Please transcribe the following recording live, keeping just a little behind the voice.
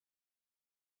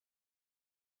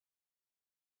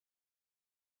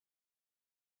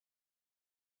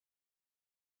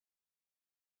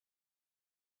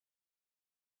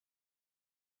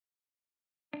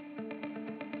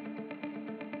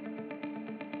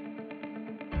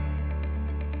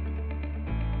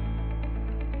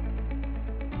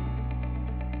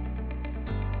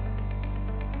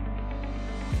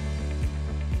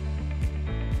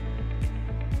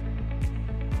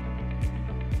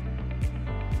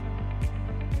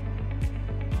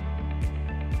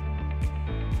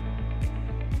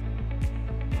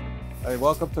Hey,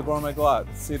 welcome to Gourmet Glatt,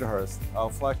 Cedarhurst, our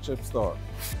flagship store.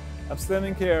 I'm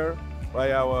standing here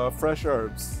by our fresh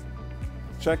herbs.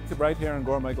 Check right here in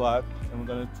Gourmet Glatt, and we're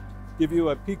going to give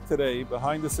you a peek today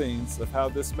behind the scenes of how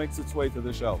this makes its way to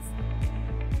the shelf.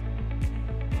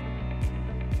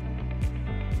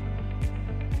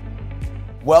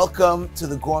 Welcome to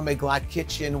the Gourmet Glatt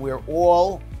kitchen, where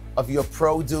all of your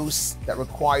produce that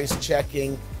requires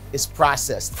checking is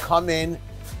processed. Come in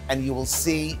and you will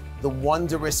see the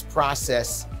wondrous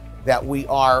process that we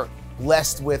are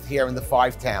blessed with here in the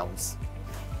 5 towns.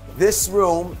 This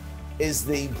room is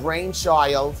the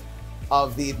brainchild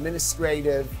of the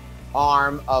administrative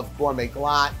arm of Gourmet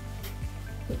Glatt,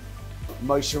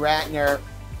 Moshe Ratner,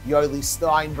 Yoeli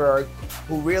Steinberg,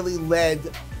 who really led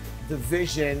the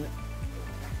vision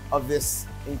of this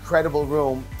incredible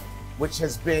room, which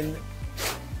has been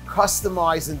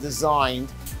customized and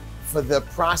designed for the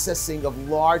processing of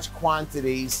large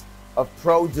quantities of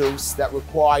produce that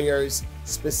requires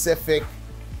specific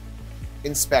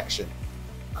inspection.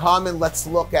 Come and let's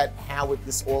look at how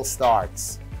this all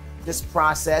starts. This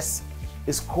process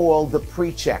is called the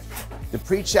pre-check. The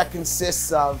pre-check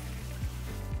consists of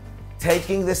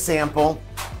taking the sample,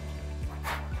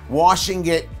 washing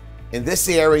it in this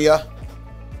area,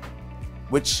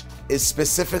 which is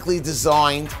specifically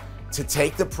designed to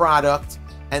take the product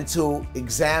and to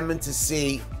examine to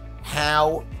see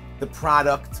how the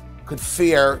product could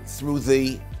fare through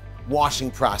the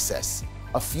washing process.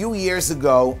 A few years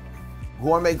ago,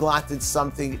 Gourmet Glatt did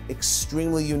something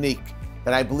extremely unique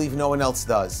that I believe no one else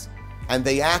does. And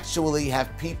they actually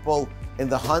have people in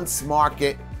the Hunts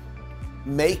Market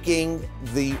making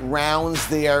the rounds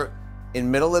there in the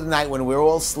middle of the night when we're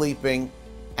all sleeping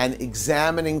and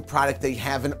examining product. They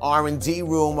have an R&D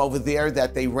room over there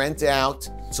that they rent out.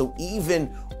 So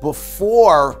even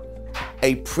before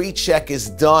a pre-check is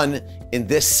done in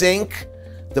this sink,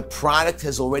 the product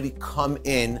has already come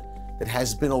in that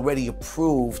has been already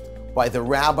approved by the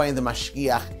Rabbi and the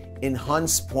Mashgiach in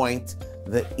Hunts Point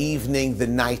the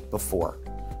night before.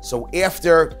 So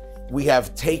after we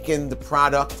have taken the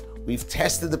product, we've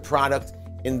tested the product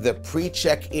in the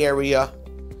pre-check area,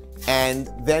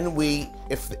 and then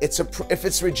if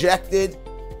it's rejected,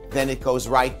 then it goes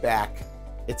right back.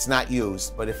 It's not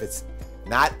used. But if it's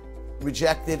not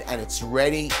rejected and it's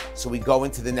ready, so we go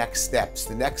into the next steps.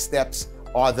 The next steps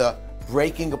are the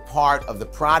breaking apart of the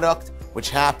product, which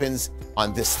happens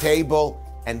on this table,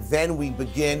 and then we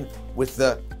begin with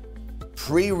the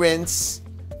pre-rinse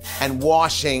and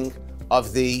washing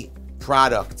of the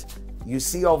product. You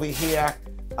see over here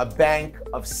a bank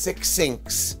of 6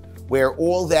 sinks where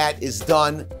all that is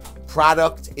done.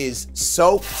 Product is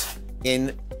soaked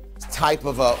in type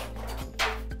of a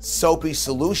soapy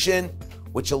solution,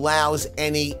 which allows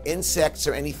any insects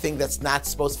or anything that's not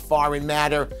supposed foreign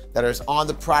matter that is on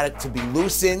the product to be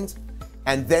loosened.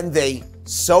 And then they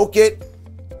soak it,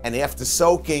 and after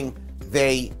soaking,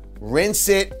 they rinse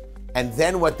it. And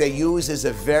then what they use is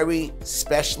a very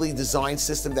specially designed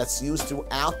system that's used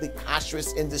throughout the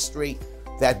kashrus industry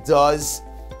that does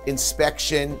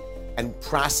inspection and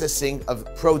processing of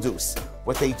produce.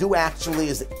 What they do actually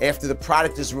is, after the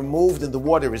product is removed and the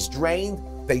water is drained,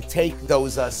 they take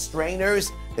those strainers,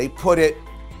 they put it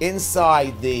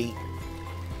inside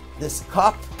this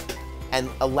cup, and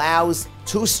allows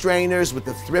 2 strainers with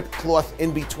the thrip cloth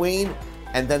in between,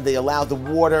 and then they allow the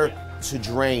water to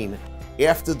drain.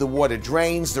 After the water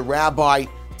drains, the rabbi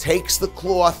takes the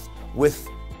cloth with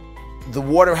the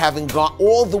water having gone,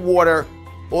 all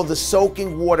the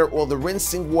soaking water, all the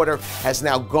rinsing water has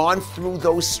now gone through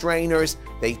those strainers.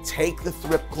 They take the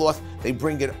thrip cloth, they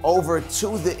bring it over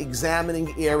to the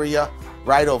examining area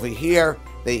right over here.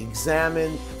 They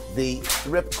examine the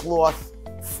thrip cloth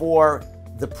for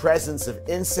the presence of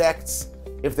insects.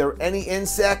 If there are any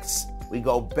insects, we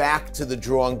go back to the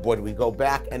drawing board. We go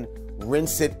back and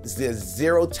rinse it. There's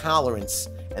 0 tolerance,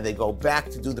 and they go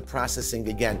back to do the processing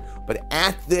again. But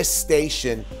at this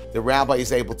station, the rabbi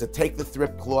is able to take the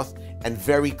thrip cloth and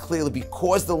very clearly,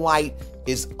 because the light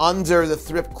is under the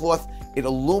thrip cloth, it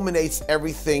illuminates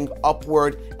everything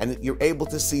upward, and you're able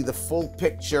to see the full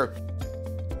picture.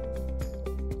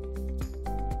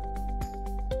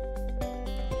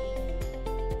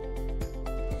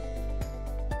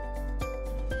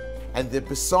 And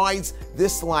besides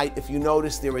this light, if you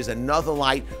notice, there is another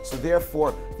light. So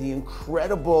therefore, the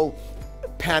incredible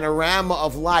panorama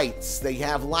of lights. They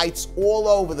have lights all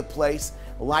over the place,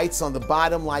 lights on the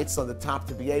bottom, lights on the top,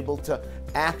 to be able to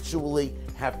actually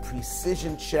have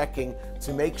precision checking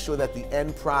to make sure that the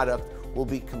end product will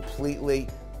be completely,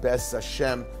 Bez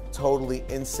Hashem, totally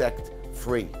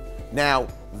insect-free. Now,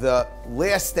 the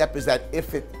last step is that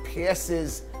if it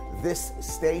passes this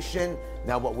station.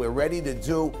 Now what we're ready to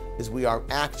do is we are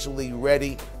actually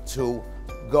ready to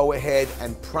go ahead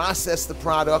and process the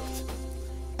product.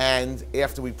 And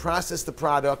after we process the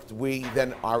product, we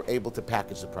then are able to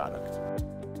package the product.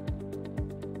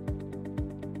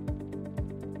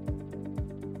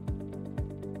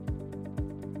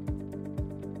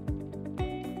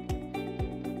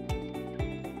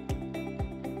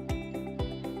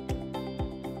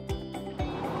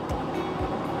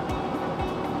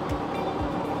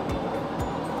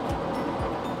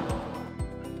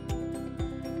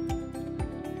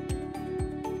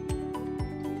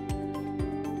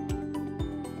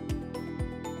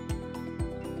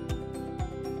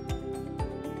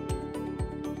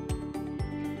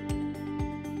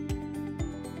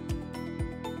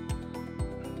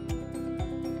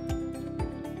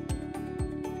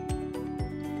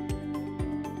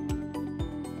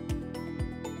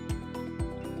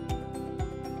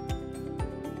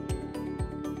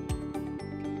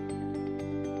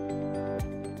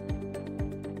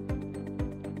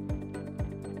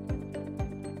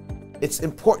 It's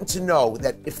important to know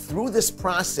that if through this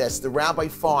process the rabbi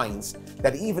finds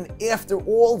that even after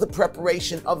all the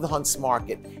preparation of the Hunts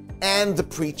Market and the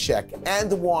pre-check and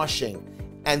the washing,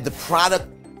 and the product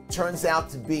turns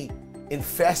out to be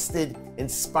infested in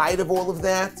spite of all of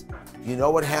that, you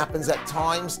know what happens at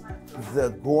times? The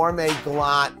Gourmet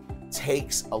Glatt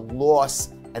takes a loss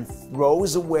and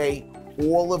throws away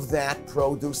all of that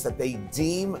produce that they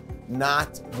deem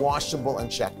not washable and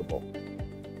checkable.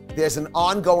 There's an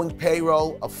ongoing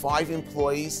payroll of 5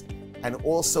 employees and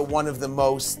also one of the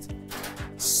most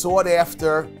sought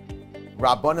after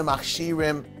Rabbanim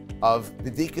Achshirim of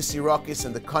Bedikas Yerakis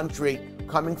in the country,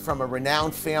 coming from a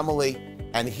renowned family,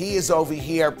 and he is over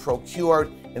here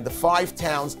procured in the 5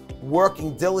 towns,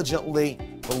 working diligently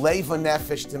for Leva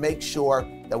Nefesh to make sure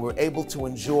that we're able to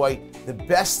enjoy the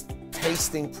best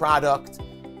tasting product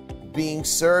being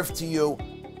served to you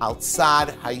outside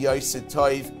Hayosid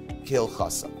Toiv Kil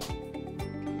Chasam.